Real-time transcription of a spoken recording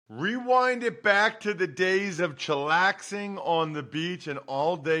Rewind it back to the days of chillaxing on the beach and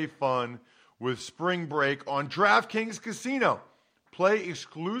all-day fun with Spring Break on DraftKings Casino. Play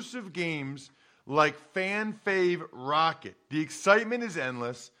exclusive games like Fan Fave Rocket. The excitement is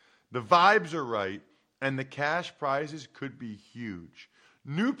endless, the vibes are right, and the cash prizes could be huge.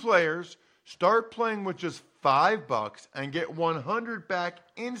 New players start playing with just $5 and get $100 back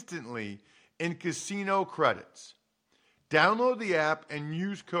instantly in casino credits. Download the app and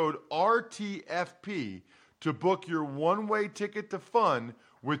use code RTFP to book your one-way ticket to fun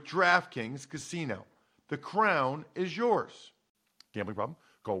with DraftKings Casino. The crown is yours. Gambling problem?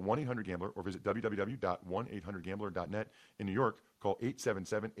 Call 1-800-GAMBLER or visit www.1800gambler.net. In New York, call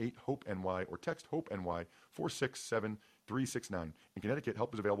 877-8-HOPE-NY or text HOPE-NY 467-369. In Connecticut,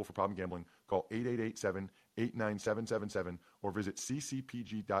 help is available for problem gambling. Call 888-7-897-7777 or visit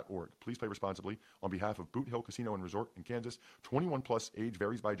ccpg.org. Please play responsibly. On behalf of Boot Hill Casino and Resort in Kansas, 21 plus, age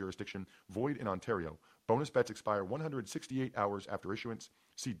varies by jurisdiction, void in Ontario. Bonus bets expire 168 hours after issuance.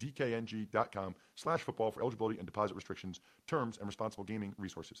 See dkng.com/football for eligibility and deposit restrictions, terms, and responsible gaming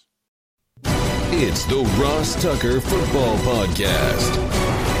resources. It's the Ross Tucker Football Podcast.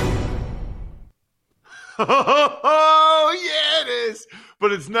 Oh, yeah, it is.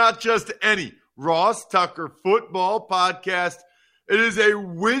 But it's not just any Ross Tucker Football Podcast. It is a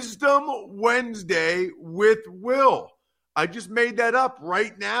Wisdom Wednesday with Will. I just made that up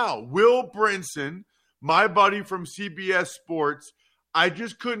right now. Will Brinson, my buddy from CBS Sports. I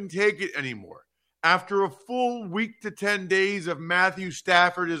just couldn't take it anymore. After a full week to 10 days of Matthew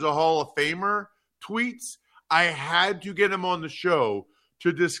Stafford as a Hall of Famer tweets, I had to get him on the show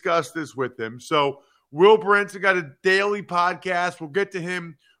to discuss this with him. So Will Brinson got a daily podcast. We'll get to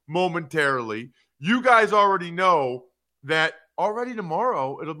him momentarily. You guys already know that already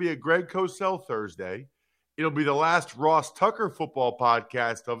tomorrow, it'll be a Greg Cosell Thursday. It'll be the last Ross Tucker Football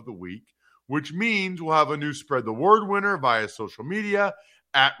Podcast of the week, which means we'll have a new Spread the Word winner via social media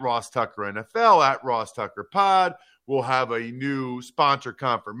at Ross Tucker NFL, at Ross Tucker Pod. We'll have a new sponsor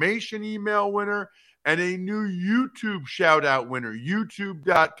confirmation email winner and a new YouTube shout out winner,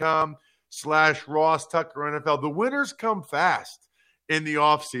 youtube.com/Ross Tucker NFL. The winners come fast in the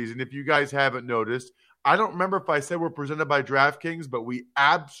offseason. If you guys haven't noticed, I don't remember if I said we're presented by DraftKings, but we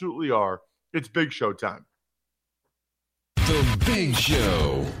absolutely are. It's Big Show time. The Big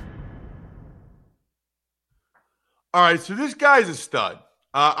Show. All right, so this guy's a stud.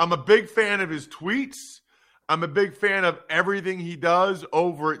 I'm a big fan of his tweets. I'm a big fan of everything he does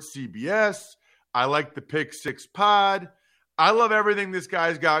over at CBS. I like the Pick Six Pod. I love everything this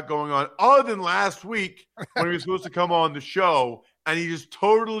guy's got going on, other than last week when he was supposed to come on the show, and he just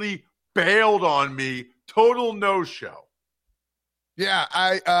totally bailed on me. Total no-show. Yeah,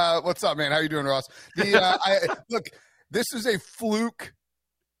 what's up, man? How you doing, Ross? Look, this is a fluke.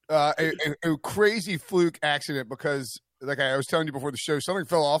 A crazy fluke accident because, like I was telling you before the show, something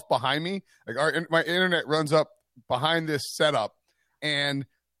fell off behind me. Like my internet runs up behind this setup, and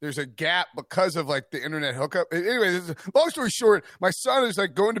there's a gap because of like the internet hookup. Anyway, long story short, my son is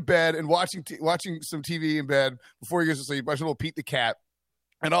like going to bed and watching some TV in bed before he goes to sleep. Watching little Pete the cat,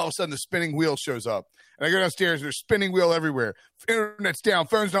 and all of a sudden the spinning wheel shows up, and I go downstairs and there's spinning wheel everywhere. Internet's down,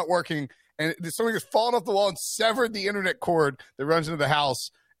 phone's not working, and something has fallen off the wall and severed the internet cord that runs into the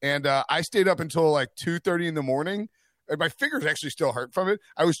house. And I stayed up until like 2:30 in the morning. And my fingers actually still hurt from it.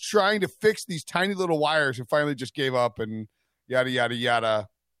 I was trying to fix these tiny little wires and finally just gave up and yada, yada, yada.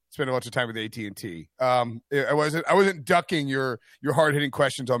 Spent a bunch of time with AT&T. I wasn't ducking your hard-hitting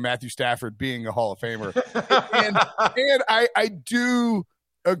questions on Matthew Stafford being a Hall of Famer. and I do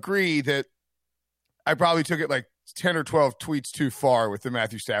agree that I probably took it like 10 or 12 tweets too far with the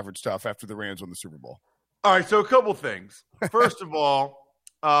Matthew Stafford stuff after the Rams won the Super Bowl. All right, so a couple things. First of all,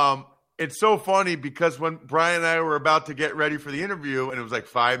 it's so funny because when Brian and I were about to get ready for the interview and it was like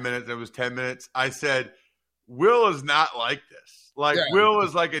 5 minutes, it was 10 minutes, I said, Will is not like this. Like, yeah. Will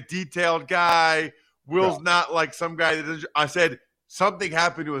is like a detailed guy. Will's not like some guy that doesn't. I said, something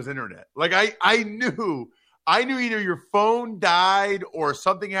happened to his internet. Like, I knew either your phone died or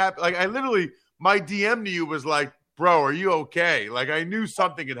something happened. Like, my DM to you was like, bro, are you okay? Like, I knew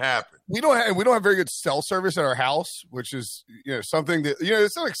something had happened. We don't have very good cell service at our house, which is, something that,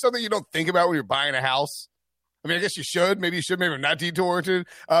 it's not like something you don't think about when you're buying a house. I mean, I guess you should. Maybe you should. Maybe I'm not detour-oriented.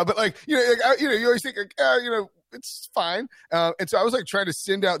 But like, you always think, it's fine. And so I was like trying to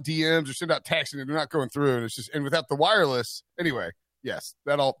send out DMs or send out texts, and they're not going through. And it's just, and without the wireless, anyway. Yes,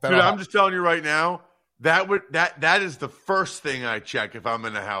 Dude, I'm just telling you right now. That is the first thing I check if I'm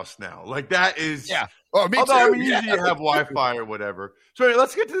in a house now. Like, that is. Yeah. Oh, me although, too. I mean, usually you have Wi-Fi or whatever. So anyway,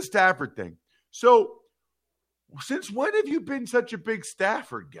 let's get to the Stafford thing. So since when have you been such a big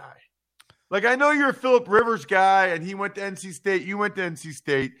Stafford guy? Like, I know you're a Phillip Rivers guy, and he went to NC State. You went to NC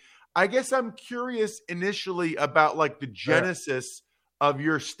State. I guess I'm curious initially about, like, the genesis of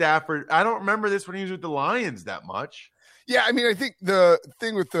your Stafford. I don't remember this when he was with the Lions that much. Yeah, I mean, I think the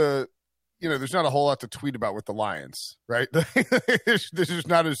thing with the, there's not a whole lot to tweet about with the Lions, right? This is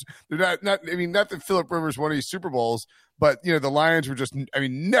not as they're not. I mean, not that Phillip Rivers won any Super Bowls, but the Lions were just, I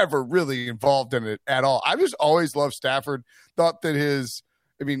mean, never really involved in it at all. I just always loved Stafford. Thought that his,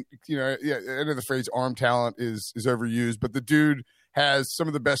 I mean, I know the phrase arm talent is overused, but the dude has some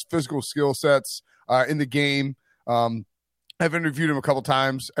of the best physical skill sets in the game. I've interviewed him a couple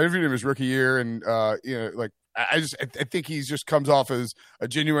times. I interviewed him his rookie year, and I think he just comes off as a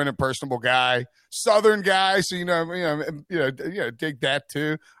genuine and personable guy, Southern guy. So dig that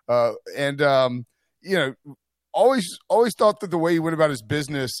too. Always thought that the way he went about his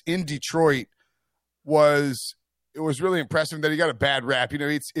business in Detroit was really impressive. That he got a bad rap. I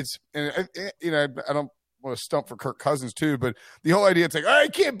don't want to stump for Kirk Cousins too, but the whole idea, it's like, I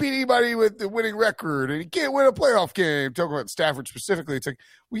can't beat anybody with the winning record, and he can't win a playoff game. Talking about Stafford specifically, it's like,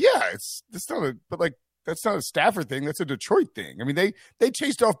 well, yeah, that's not a Stafford thing. That's a Detroit thing. I mean, they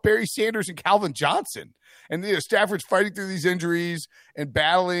chased off Barry Sanders and Calvin Johnson, and Stafford's fighting through these injuries and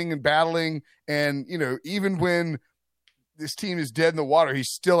battling, and even when this team is dead in the water,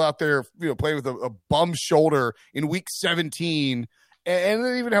 he's still out there, playing with a bum shoulder in week 17. And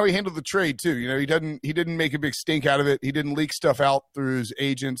then even how he handled the trade too. He didn't make a big stink out of it. He didn't leak stuff out through his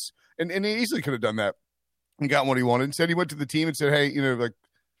agents, and he easily could have done that and got what he wanted. Instead, he went to the team and said, "Hey,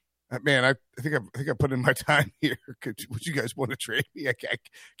 man, I think I put in my time here. Would you guys want to trade me? I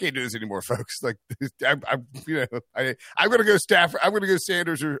can't do this anymore, folks. Like, I'm going to go Stafford. I'm going to go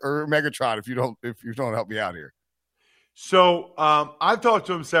Sanders or Megatron if you don't help me out here." So I've talked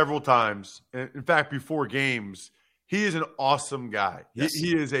to him several times. In fact, before games, he is an awesome guy. Yes.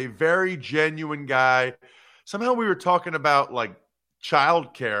 He is a very genuine guy. Somehow we were talking about like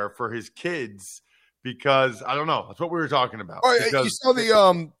childcare for his kids because I don't know. That's what we were talking about. Oh, you saw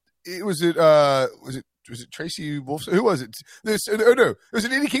the was it Tracy Wolf? Who was it? It was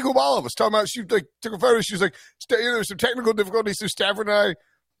an Edie Kinkle-Bala was talking about. She took a photo. She was like, there's some technical difficulties. So Stafford and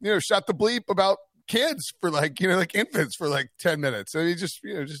I, shot the bleep about kids for like infants for like 10 minutes. So he's just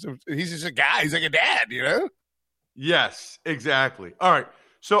a guy. He's like a dad, Yes, exactly. All right.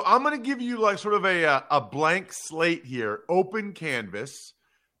 So I'm going to give you like sort of a blank slate here, open canvas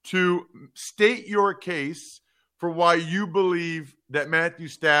to state your case for why you believe that Matthew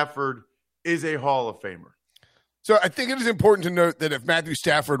Stafford is a Hall of Famer. So I think it is important to note that if Matthew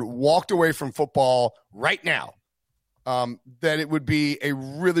Stafford walked away from football right now, that it would be a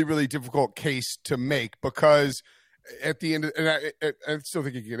really, really difficult case to make because at the end, and I still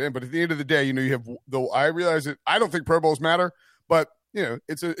think he can get in, but at the end of the day, you have I realize that I don't think Pro Bowls matter, but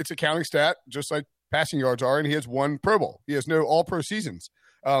it's a counting stat, just like passing yards are, and he has one Pro Bowl. He has no All-Pro seasons,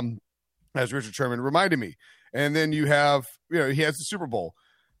 as Richard Sherman reminded me. And then you have, he has the Super Bowl.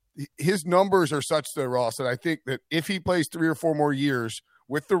 His numbers are such, though, Ross, that I think that if he plays 3 or 4 more years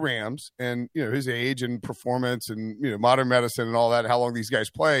with the Rams and, his age and performance and, modern medicine and all that, how long these guys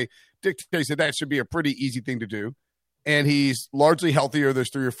play, dictates that should be a pretty easy thing to do. And he's largely healthier those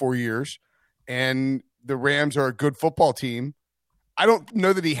 3 or 4 years. And the Rams are a good football team. I don't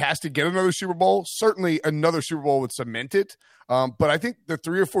know that he has to get another Super Bowl. Certainly another Super Bowl would cement it. But I think the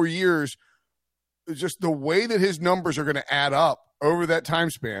 3 or 4 years, just the way that his numbers are going to add up over that time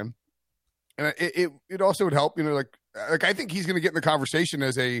span. And it also would help, like I think he's going to get in the conversation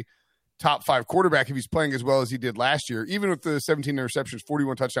as a top 5 quarterback if he's playing as well as he did last year, even with the 17 interceptions,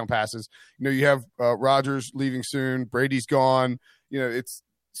 41 touchdown passes. You have Rodgers leaving soon. Brady's gone. It's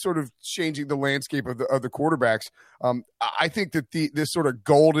sort of changing the landscape of the quarterbacks. I think that this sort of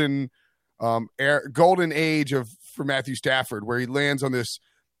golden age for Matthew Stafford, where he lands on this,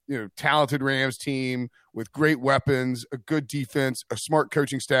 talented Rams team with great weapons, a good defense, a smart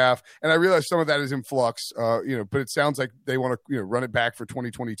coaching staff. And I realize some of that is in flux, but it sounds like they want to, run it back for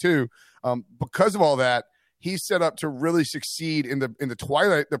 2022. Because of all that, he's set up to really succeed in the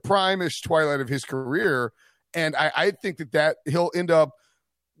twilight, the prime-ish twilight of his career. And I think that he'll end up,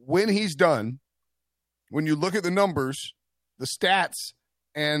 when he's done, when you look at the numbers, the stats,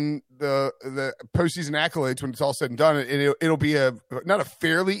 and the postseason accolades, when it's all said and done, it'll be not a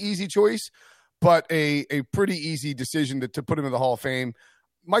fairly easy choice, but a pretty easy decision to put him in the Hall of Fame.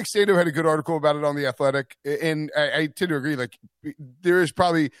 Mike Sando had a good article about it on The Athletic, and I tend to agree. Like, there is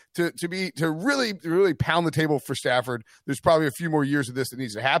probably to really pound the table for Stafford, there's probably a few more years of this that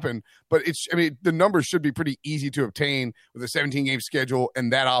needs to happen. But the numbers should be pretty easy to obtain with a 17-game schedule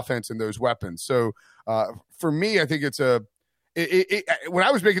and that offense and those weapons. So For me, I think it's when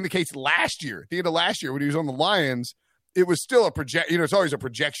I was making the case last year, at the end of last year when he was on the Lions, it was still a project. It's always a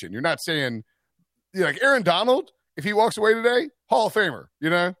projection. You're not saying like Aaron Donald, if he walks away today, Hall of Famer.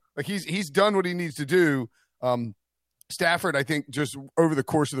 Like he's done what he needs to do. Stafford, I think, just over the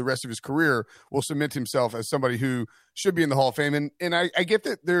course of the rest of his career, will cement himself as somebody who should be in the Hall of Fame. And I get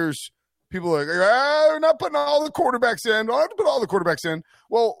that there's people like, we're not putting all the quarterbacks in. Don't have to put all the quarterbacks in.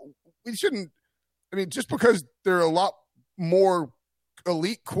 Well, we shouldn't. I mean, just because there are a lot more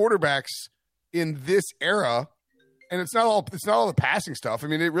elite quarterbacks in this era, and it's not all the passing stuff. I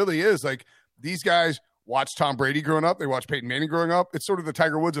mean, it really is like these guys watched Tom Brady growing up. They watched Peyton Manning growing up. It's sort of the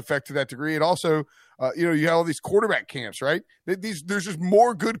Tiger Woods effect to that degree. And also, you have all these quarterback camps, right? There's just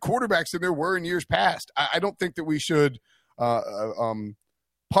more good quarterbacks than there were in years past. I don't think that we should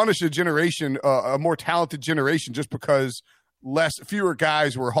punish a generation, a more talented generation, just because fewer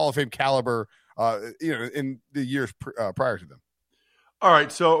guys were Hall of Fame caliber, in the years prior to them. All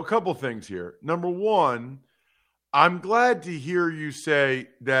right, so a couple things here. Number one, I'm glad to hear you say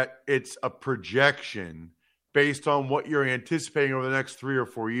that it's a projection based on what you're anticipating over the next 3 or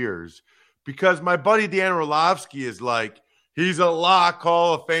 4 years, because my buddy Dan Orlovsky is like, he's a lock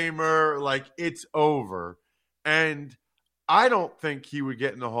Hall of Famer, like it's over. And I don't think he would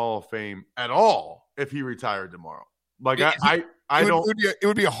get in the Hall of Fame at all if he retired tomorrow. Like I don't. It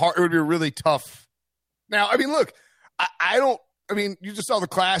would be a really tough. Now, I mean, look, I don't. I mean, you just saw the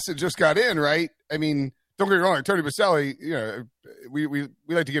class that just got in, right? I mean, don't get me wrong, Tony Boselli. We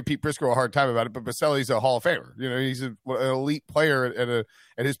like to give Pete Prisco a hard time about it, but Boselli's a Hall of Famer. He's an elite player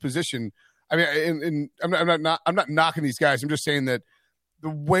at his position. I mean, and I'm not knocking these guys. I'm just saying that the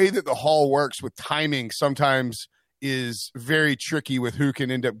way that the Hall works with timing sometimes is very tricky with who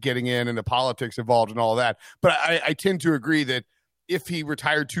can end up getting in and the politics involved and all that. But I tend to agree that if he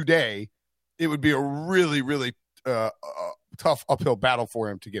retired today, it would be a really, really tough uphill battle for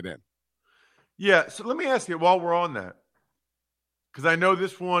him to get in. Yeah, so let me ask you while we're on that, because I know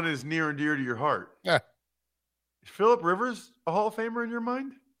this one is near and dear to your heart. Yeah. Is Phillip Rivers a Hall of Famer in your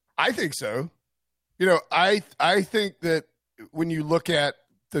mind? I think so. I think that when you look at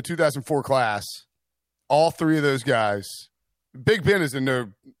the 2004 class, all three of those guys, Big Ben is a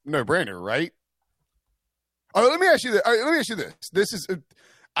no-brainer, right? Let me ask you this. This is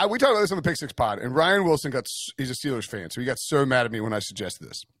we talked about this on the Pick Six pod, and Ryan Wilson he's a Steelers fan, so he got so mad at me when I suggested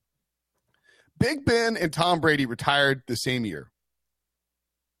this. Big Ben and Tom Brady retired the same year.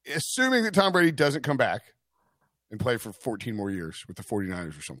 Assuming that Tom Brady doesn't come back and play for 14 more years with the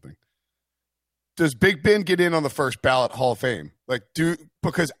 49ers or something, does Big Ben get in on the first ballot Hall of Fame?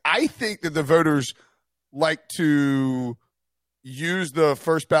 Because I think that the voters like to use the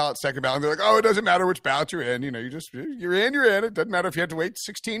first ballot, second ballot. And they're like, oh, it doesn't matter which ballot you're in. You're in. It doesn't matter if you have to wait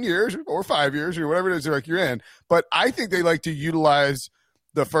 16 years or 5 years or whatever it is. They're like, you're in. But I think they like to utilize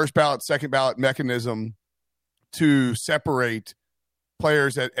the first ballot, second ballot mechanism to separate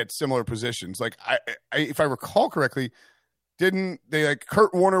players at similar positions. Like if I recall correctly, didn't they like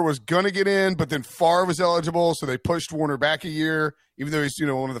Kurt Warner was going to get in, but then Favre was eligible. So they pushed Warner back a year, even though he's,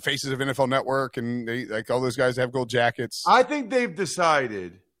 one of the faces of NFL Network and they like all those guys have gold jackets. I think they've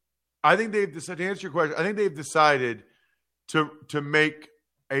decided, to answer your question, I think they've decided to make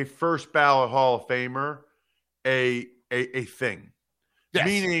a first ballot Hall of Famer a thing. Yes.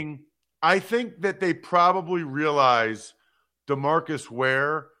 Meaning, I think that they probably realize DeMarcus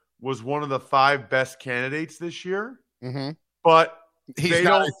Ware was one of the 5 best candidates this year, but they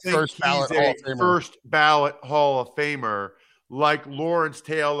don't think he's a first ballot Hall of Famer like Lawrence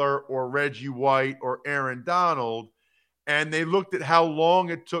Taylor or Reggie White or Aaron Donald. And they looked at how long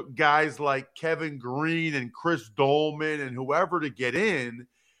it took guys like Kevin Green and Chris Dolman and whoever to get in.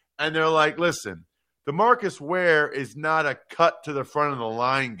 And they're like, listen, DeMarcus Ware is not a cut to the front of the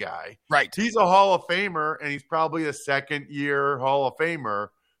line guy. Right. He's a Hall of Famer, and he's probably a second-year Hall of Famer,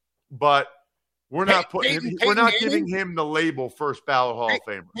 but we're not giving him the label first ballot Hall of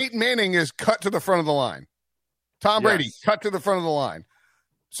Famer. Peyton Manning is cut to the front of the line. Tom Brady, cut to the front of the line.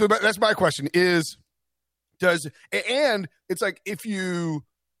 So that's my question and it's like if you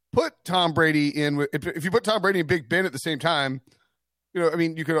put Tom Brady in, if you put Tom Brady and Big Ben at the same time, you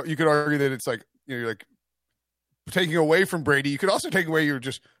could argue that it's like, you're like taking away from Brady. You could also take away you're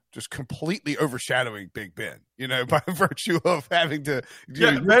just completely overshadowing Big Ben, by virtue of having to.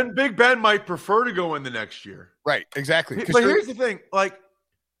 Big Ben might prefer to go in the next year. Right, exactly. But here's the thing, like,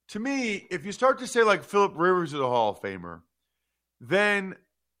 to me, if you start to say like Phillip Rivers is a Hall of Famer, then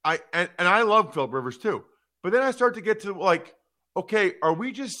I love Phillip Rivers too. But then I start to get to like, okay, are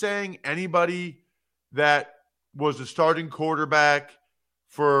we just saying anybody that was a starting quarterback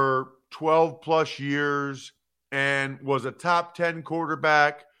for 12 plus years and was a top 10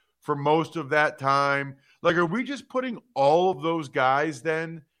 quarterback for most of that time. Like, are we just putting all of those guys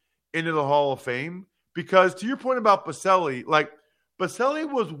then into the Hall of Fame? Because to your point about Baselli, like Baselli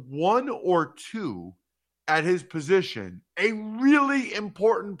was 1 or 2 at his position, a really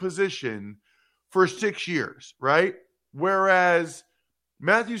important position for 6 years, right? Whereas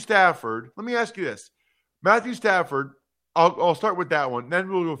Matthew Stafford, let me ask you this. Matthew Stafford, I'll start with that one. Then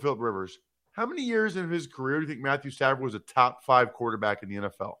we'll go Philip Rivers. How many years in his career do you think Matthew Stafford was a top 5 quarterback in the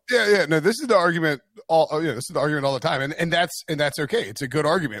NFL? Yeah. No, this is the argument. This is the argument all the time, and that's okay. It's a good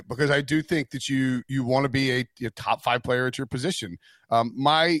argument because I do think that you want to be a top 5 player at your position.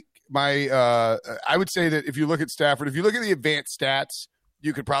 I would say that if you look at Stafford, if you look at the advanced stats,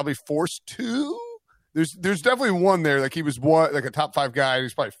 you could probably force 2. There's definitely one there. Like he was one, like a top 5 guy. He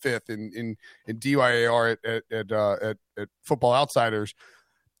was probably 5th in DYAR at Football Outsiders.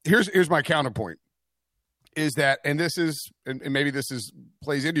 Here's my counterpoint is that, and this is, and maybe this is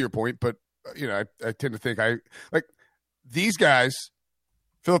plays into your point, but I tend to think these guys,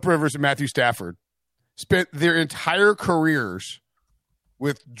 Philip Rivers and Matthew Stafford, spent their entire careers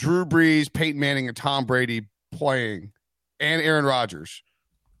with Drew Brees, Peyton Manning, and Tom Brady playing, and Aaron Rodgers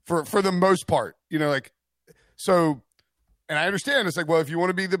for the most part, so, and I understand it's like, well, if you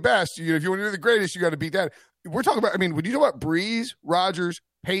want to be the best, if you want to be the greatest, you got to beat that. We're talking about, when you talk about Brees, Rodgers,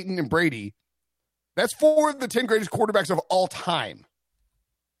 Peyton, and Brady, that's 4 of the 10 greatest quarterbacks of all time.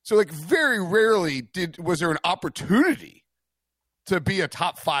 So, like, very rarely was there an opportunity to be a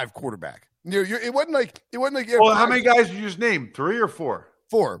top 5 quarterback. It wasn't like. Well, how many guys did you just name? 3 or 4?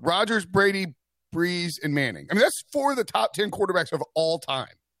 4. Rodgers, Brady, Brees, and Manning. That's 4 of the top 10 quarterbacks of all time.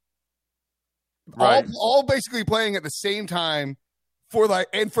 Right. All basically playing at the same time for a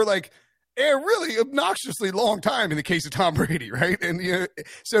really obnoxiously long time in the case of Tom Brady, right? And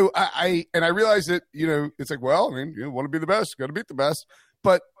so I realize that it's like, well, you want to be the best, got to beat the best.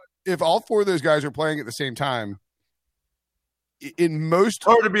 But if all 4 of those guys are playing at the same time, in most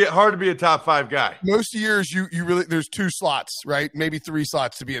hard to be a top 5 guy. Most years, you really there's 2 slots, right? Maybe 3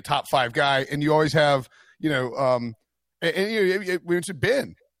 slots to be a top 5 guy, and you always have it's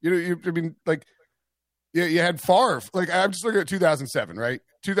been. You had Favre. Like, I'm just looking at 2007, right?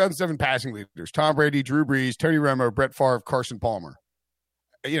 2007 passing leaders: Tom Brady, Drew Brees, Tony Romo, Brett Favre, Carson Palmer.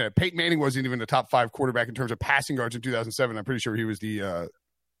 Peyton Manning wasn't even the top 5 quarterback in terms of passing yards in 2007. I'm pretty sure he was the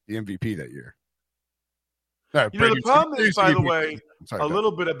MVP that year. No, the problem is, by the way, a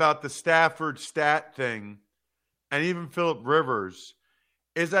little bit about the Stafford stat thing, and even Philip Rivers,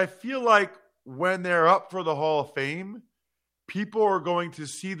 is I feel like when they're up for the Hall of Fame, people are going to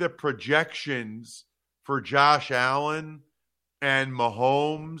see the projections for Josh Allen and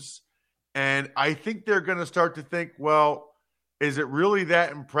Mahomes, and I think they're going to start to think, well, is it really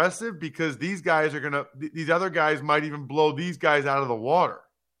that impressive? Because these other guys might even blow these guys out of the water.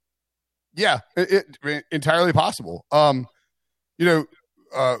 Yeah, entirely possible. Patrick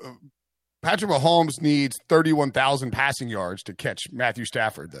Mahomes needs 31,000 passing yards to catch Matthew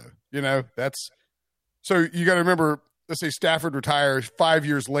Stafford, though. That's so you got to remember. Let's say Stafford retires 5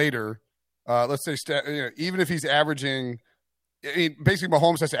 years later. Let's say even if he's averaging, basically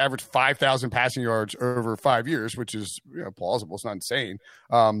Mahomes has to average 5,000 passing yards over 5 years, which is plausible. It's not insane.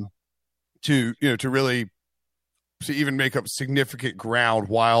 To really to even make up significant ground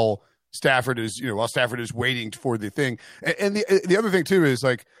while Stafford is waiting for the thing. And the other thing too is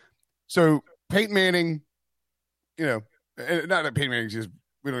so Peyton Manning, not that Peyton Manning is.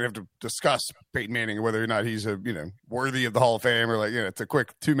 We don't have to discuss Peyton Manning and whether or not he's worthy of the Hall of Fame or it's a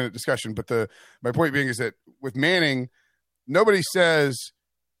quick 2-minute discussion. But my point being is that with Manning, nobody says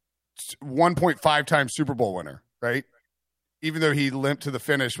 1.5 times Super Bowl winner, right? Even though he limped to the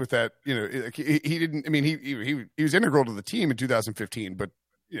finish with that, he didn't. He was integral to the team in 2015, but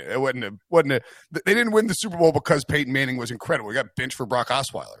it wasn't. They didn't win the Super Bowl because Peyton Manning was incredible. He got benched for Brock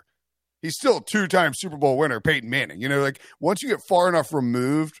Osweiler. He's still a 2-time Super Bowl winner, Peyton Manning. Once you get far enough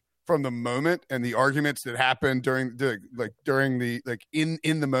removed from the moment and the arguments that happened during the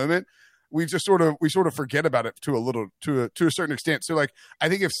in the moment, we sort of forget about it to a certain extent. So I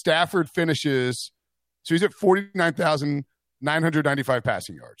think if Stafford finishes, so he's at 49,995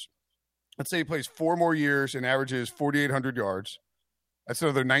 passing yards. Let's say he plays 4 more years and averages 4,800 yards. That's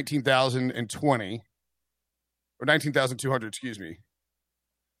another 19,020 or 19,200. Excuse me.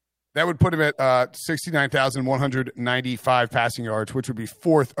 That would put him at 69,195 passing yards, which would be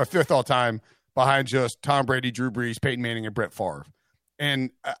 5th all time behind just Tom Brady, Drew Brees, Peyton Manning, and Brett Favre.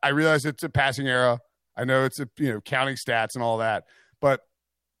 And I realize it's a passing era. I know it's counting stats and all that. But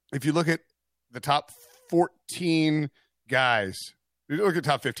if you look at the top 14 guys, You look at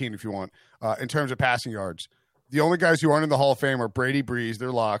top 15 if you want, in terms of passing yards. The only guys who aren't in the Hall of Fame are Brady, Breeze,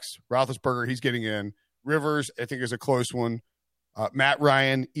 they're locks. Roethlisberger, he's getting in. Rivers, I think, is a close one. Matt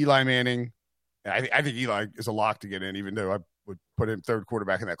Ryan, Eli Manning. I think Eli is a lock to get in, even though I would put him third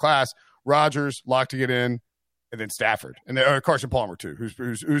quarterback in that class. Rodgers, lock to get in. And then Stafford. And then Carson Palmer, too,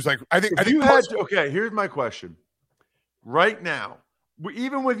 who's like, I think okay, here's my question. Right now,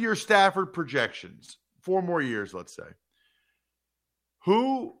 even with your Stafford projections, 4 more years, let's say,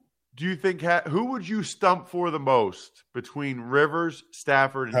 who do you think who would you stump for the most between Rivers,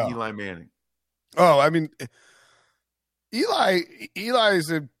 Stafford, and Eli Manning? Oh, I mean, Eli is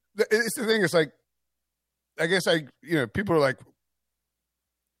it's the thing. It's like, I guess people are like,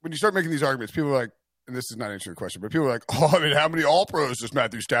 when you start making these arguments, people are like, and this is not answering the question, but people are like, oh, I mean, how many All-Pros does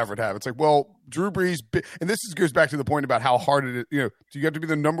Matthew Stafford have? It's like, well, Drew Brees, and this goes back to the point about how hard it is. You have to be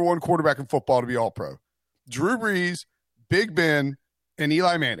the number 1 quarterback in football to be All-Pro. Drew Brees, Big Ben, and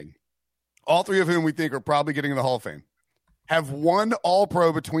Eli Manning, all 3 of whom we think are probably getting in the Hall of Fame, have 1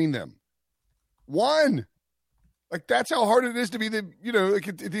 All-Pro between them. 1. Like, that's how hard it is to be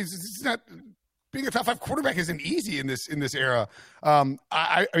it's not, being a top 5 quarterback isn't easy in this era. I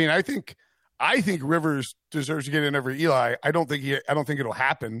mean, I think Rivers deserves to get in over Eli. I don't think it'll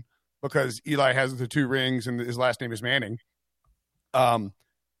happen because Eli has the 2 rings and his last name is Manning.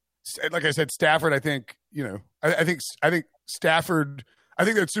 Like I said, Stafford, I think Stafford, I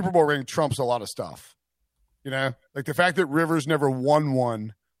think that Super Bowl ring trumps a lot of stuff. Like the fact that Rivers never won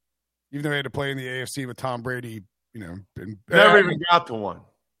one, even though he had to play in the AFC with Tom Brady, never even got to one.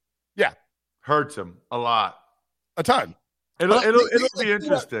 Yeah. Hurts him a lot. A ton. It'll be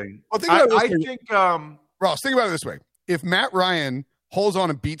interesting. Well, I think Ross, think about it this way. If Matt Ryan holds on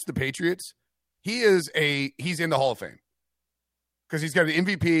and beats the Patriots, he's in the Hall of Fame. Because he's got an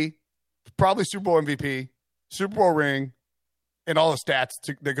MVP, probably Super Bowl MVP, Super Bowl ring, and all the stats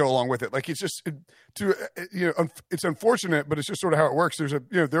that go along with it. Like, it's just it's unfortunate, but it's just sort of how it works.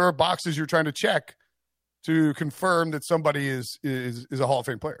 There are boxes you're trying to check to confirm that somebody is a Hall of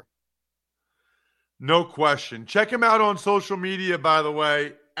Fame player. No question. Check him out on social media, by the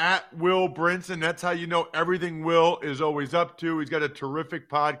way, at Will Brinson. That's how you know everything Will is always up to. He's got a terrific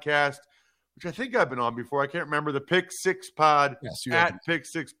podcast, which I think I've been on before. I can't remember. The Pick 6 Pod, yes, at Pick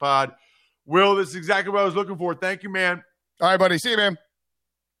 6 Pod. Will, this is exactly what I was looking for. Thank you, man. All right, buddy. See you, man.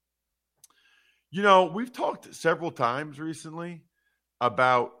 We've talked several times recently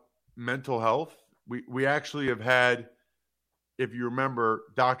about mental health. We actually have had, if you remember,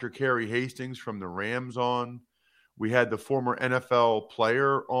 Dr. Kerry Hastings from the Rams on. We had the former NFL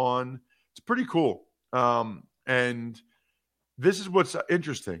player on. It's pretty cool. And this is what's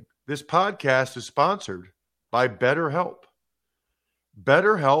interesting. This podcast is sponsored by BetterHelp.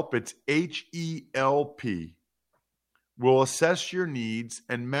 BetterHelp, it's H-E-L-P, will assess your needs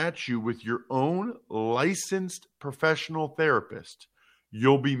and match you with your own licensed professional therapist.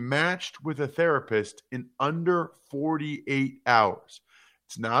 You'll be matched with a therapist in under 48 hours.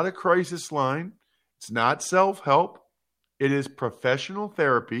 It's not a crisis line. It's not self-help. It is professional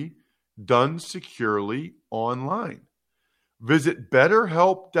therapy done securely online. Visit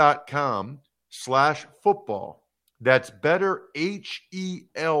betterhelp.com/football. That's better,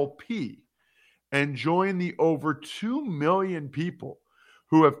 H-E-L-P. And join the over 2 million people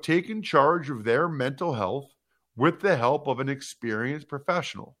who have taken charge of their mental health with the help of an experienced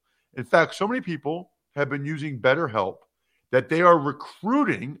professional. In fact, so many people have been using BetterHelp that they are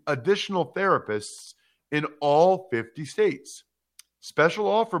recruiting additional therapists in all 50 states. Special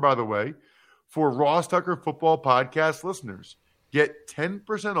offer, by the way, for Ross Tucker Football Podcast listeners. Get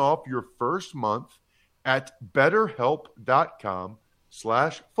 10% off your first month at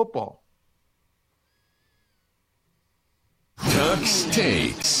betterhelp.com/football. Tuck's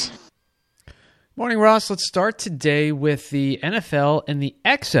Takes. Morning, Ross. Let's start today with the NFL and the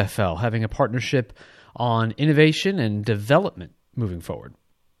XFL having a partnership on innovation and development moving forward.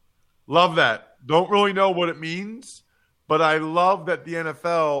 Love that. Don't really know what it means, but I love that the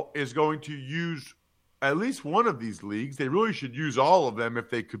NFL is going to use at least one of these leagues. They really should use all of them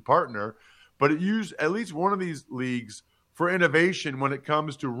if they could partner, but use at least one of these leagues for innovation when it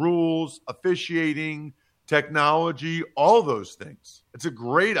comes to rules, officiating, technology, all those things. It's a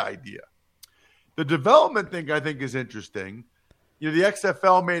great idea. The development thing I think is interesting. The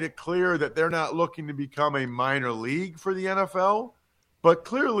XFL made it clear that they're not looking to become a minor league for the NFL, but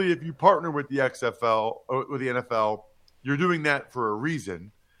clearly if you partner with the XFL or with the NFL, you're doing that for a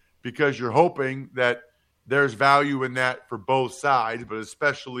reason, because you're hoping that there's value in that for both sides, but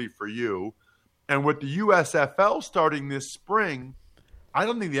especially for you. And with the USFL starting this spring, I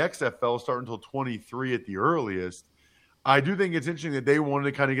don't think the XFL will start until 23 at the earliest. I do think it's interesting that they wanted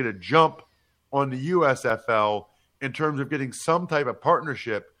to kind of get a jump on the USFL in terms of getting some type of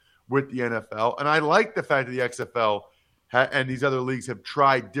partnership with the NFL. And I like the fact that the XFL and these other leagues have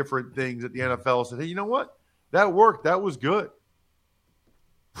tried different things at the NFL. Said, hey, you know what? That worked. That was good.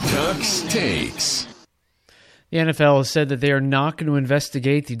 Ducks Takes. The NFL has said that they are not going to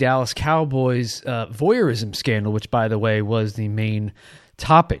investigate the Dallas Cowboys voyeurism scandal, which, by the way, was the main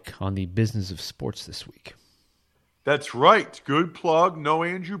topic on the Business of Sports this week. That's right. Good plug. No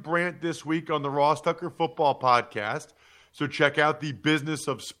Andrew Brandt this week on the Ross Tucker Football Podcast. So check out the Business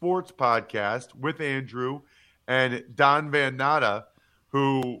of Sports podcast with Andrew and Don Van Natta,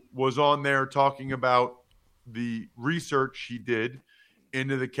 who was on there talking about the research he did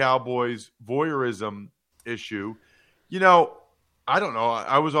into the Cowboys voyeurism issue. You know, I don't know.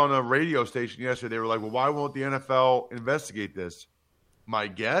 I was on a radio station yesterday. They were like, well, why won't the NFL investigate this? My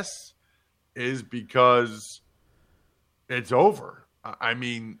guess is because it's over. I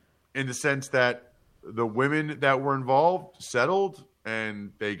mean, in the sense that the women that were involved settled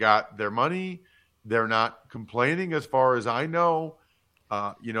and they got their money. They're not complaining as far as I know.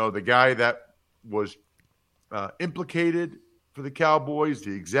 The guy that was implicated for the Cowboys,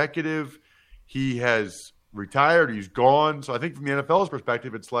 the executive, he has retired. He's gone. So I think from the NFL's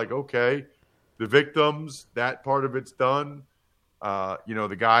perspective, it's like, okay, the victims, that part of it's done.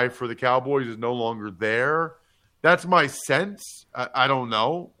 The guy for the Cowboys is no longer there. That's my sense. I don't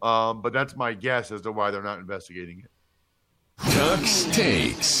know. But that's my guess as to why they're not investigating it. Ducks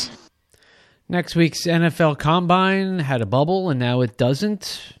Takes. Next week's NFL Combine had a bubble, and now it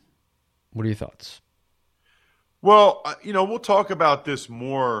doesn't. What are your thoughts? Well, we'll talk about this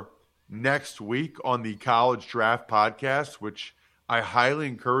more next week on the College Draft Podcast, which I highly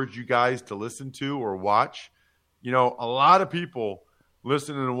encourage you guys to listen to or watch. A lot of people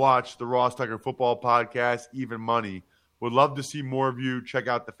listen and watch the Ross Tucker Football Podcast, Even Money. Would love to see more of you check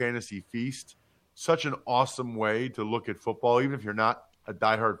out the Fantasy Feast. Such an awesome way to look at football, even if you're not a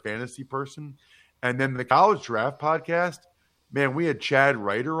diehard fantasy person. And then the College Draft Podcast, man, we had Chad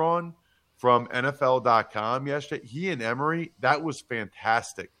Reiter on from NFL.com yesterday. He and Emory, that was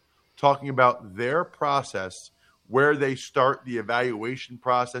fantastic. Talking about their process, where they start the evaluation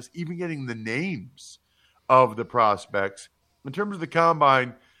process, even getting the names of the prospects. In terms of the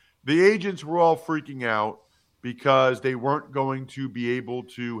Combine, the agents were all freaking out because they weren't going to be able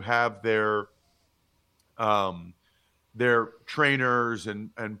to have their trainers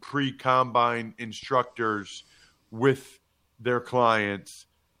and pre-Combine instructors with their clients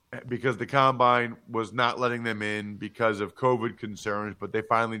because the Combine was not letting them in because of COVID concerns, but they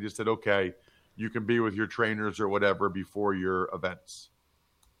finally just said, okay, you can be with your trainers or whatever before your events.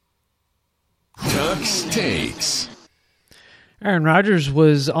 Ducks Takes. Aaron Rodgers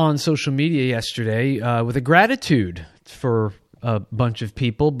was on social media yesterday with a gratitude for a bunch of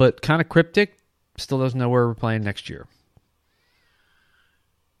people, but kind of cryptic. Still doesn't know where we're playing next year.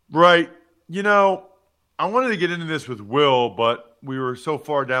 Right. I wanted to get into this with Will, but we were so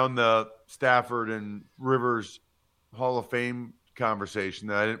far down the Stafford and Rivers Hall of Fame conversation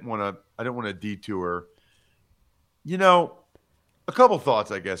that I didn't want to detour. A couple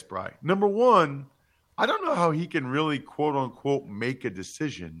thoughts, I guess, Bri. Number one, I don't know how he can really, quote unquote, make a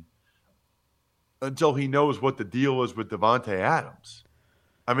decision until he knows what the deal is with Davante Adams.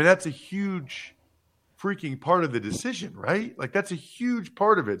 I mean, that's a huge freaking part of the decision, right? Like, that's a huge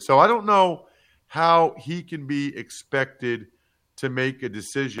part of it. So I don't know how he can be expected to make a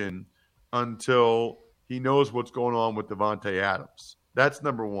decision until he knows what's going on with Davante Adams. That's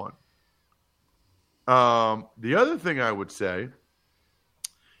number one. The other thing I would say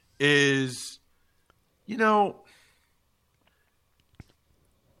is,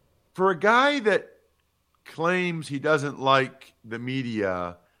 for a guy that claims he doesn't like the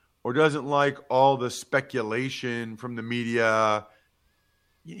media or doesn't like all the speculation from the media,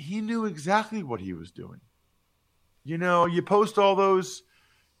 he knew exactly what he was doing. You post all those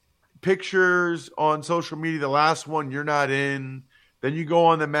pictures on social media. The last one, you're not in. Then you go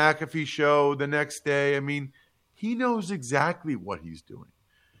on the McAfee show the next day. I mean, he knows exactly what he's doing.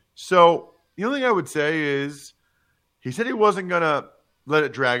 So the only thing I would say is he said he wasn't going to let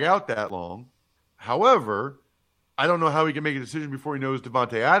it drag out that long. However, I don't know how he can make a decision before he knows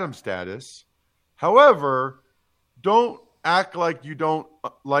Davante Adams' status. However, don't act like you don't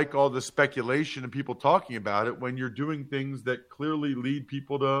like all the speculation and people talking about it when you're doing things that clearly lead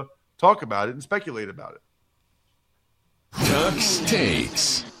people to talk about it and speculate about it. Ducks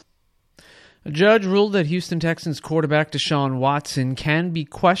Takes. A judge ruled that Houston Texans quarterback Deshaun Watson can be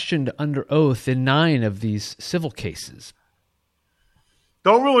questioned under oath in 9 of these civil cases.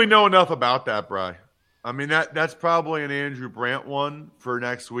 Don't really know enough about that, Bri. I mean, that's probably an Andrew Brandt one for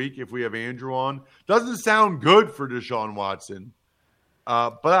next week if we have Andrew on. Doesn't sound good for Deshaun Watson,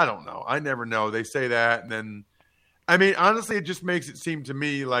 but I don't know. I never know. They say that, and then, I mean, honestly, it just makes it seem to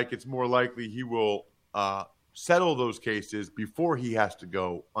me like it's more likely he will settle those cases before he has to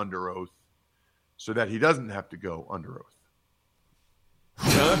go under oath so that he doesn't have to go under oath.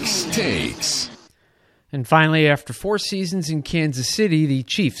 Ducks Takes. And finally, after 4 seasons in Kansas City, the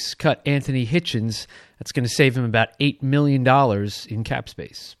Chiefs cut Anthony Hitchens. That's going to save him about $8 million in cap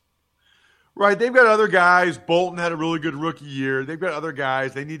space. Right. They've got other guys. Bolton had a really good rookie year. They've got other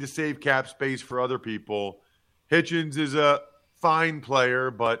guys. They need to save cap space for other people. Hitchens is a fine player,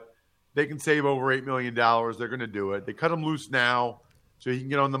 but they can save over $8 million. They're going to do it. They cut him loose now so he can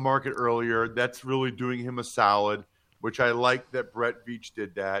get on the market earlier. That's really doing him a solid, which I like that Brett Veach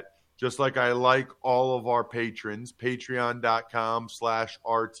did that. Just like I like all of our patrons,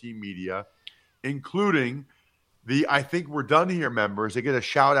 patreon.com/RTmedia, including the I Think We're Done Here members. They get a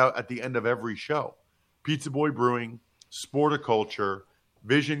shout out at the end of every show. Pizza Boy Brewing, Sporticulture,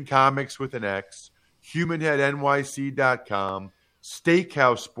 Vision Comics with an X, HumanHeadNYC.com,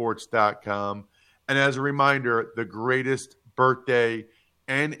 SteakhouseSports.com, and as a reminder, the greatest birthday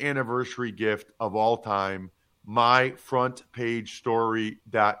and anniversary gift of all time,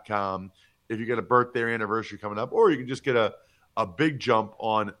 MyFrontPageStory.com. If you get a birthday or anniversary coming up, or you can just get a big jump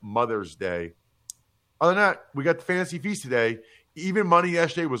on Mother's Day. Other than that, we got the Fantasy Feast today. Even money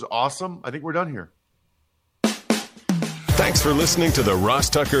yesterday was awesome. I think we're done here. Thanks for listening to the Ross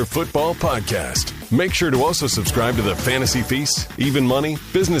Tucker Football Podcast. Make sure to also subscribe to the Fantasy Feast, Even Money,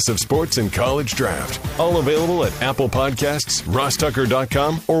 Business of Sports, and College Draft. All available at Apple Podcasts,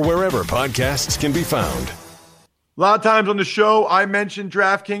 RossTucker.com, or wherever podcasts can be found. A lot of times on the show, I mentioned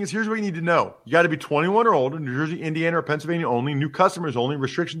DraftKings. Here's what you need to know. You got to be 21 or older, New Jersey, Indiana, or Pennsylvania only. New customers only.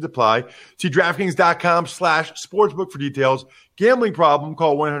 Restrictions apply. See DraftKings.com/sportsbook for details. Gambling problem,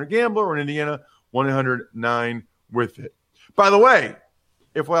 call 1-800-GAMBLER, or in Indiana, 1-800-9-WITH-IT. By the way,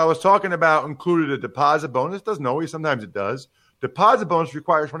 if what I was talking about included a deposit bonus, doesn't always, sometimes it does. Deposit bonus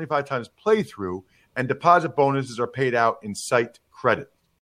requires 25 times playthrough, and deposit bonuses are paid out in site credit.